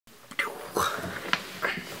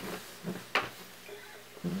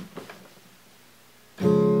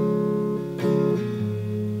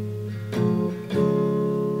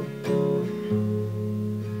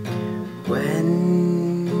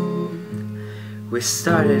We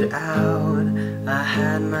started out, I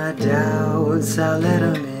had my doubts, I let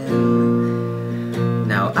 'em in.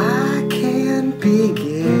 Now I can't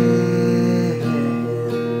begin.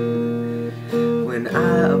 When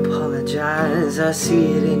I apologize, I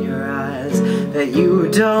see it in your eyes that you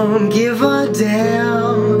don't give a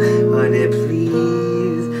damn. Honey,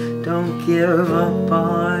 please don't give up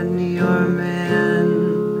on your man.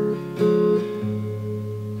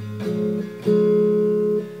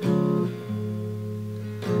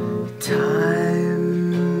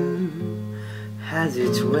 Time has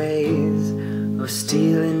its ways of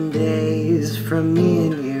stealing days from me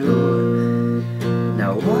and you.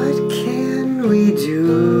 Now what can we do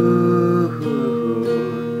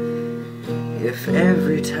if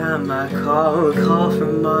every time I call, a call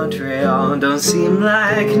from Montreal don't seem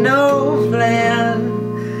like no plan?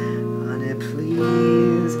 Honey,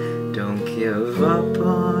 please don't give up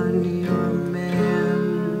on your man.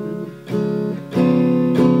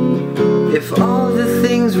 If all the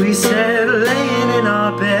things we said laying in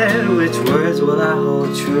our bed, which words will I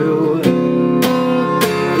hold true?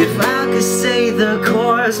 If I could say the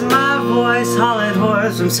chorus, my voice hollered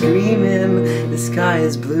hoarse from screaming, the sky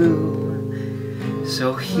is blue.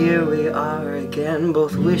 So here we are again,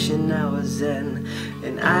 both wishing I was zen,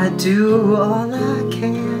 and I do all I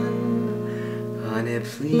can. Honey,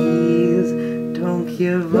 please don't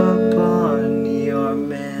give up on your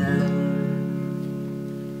man.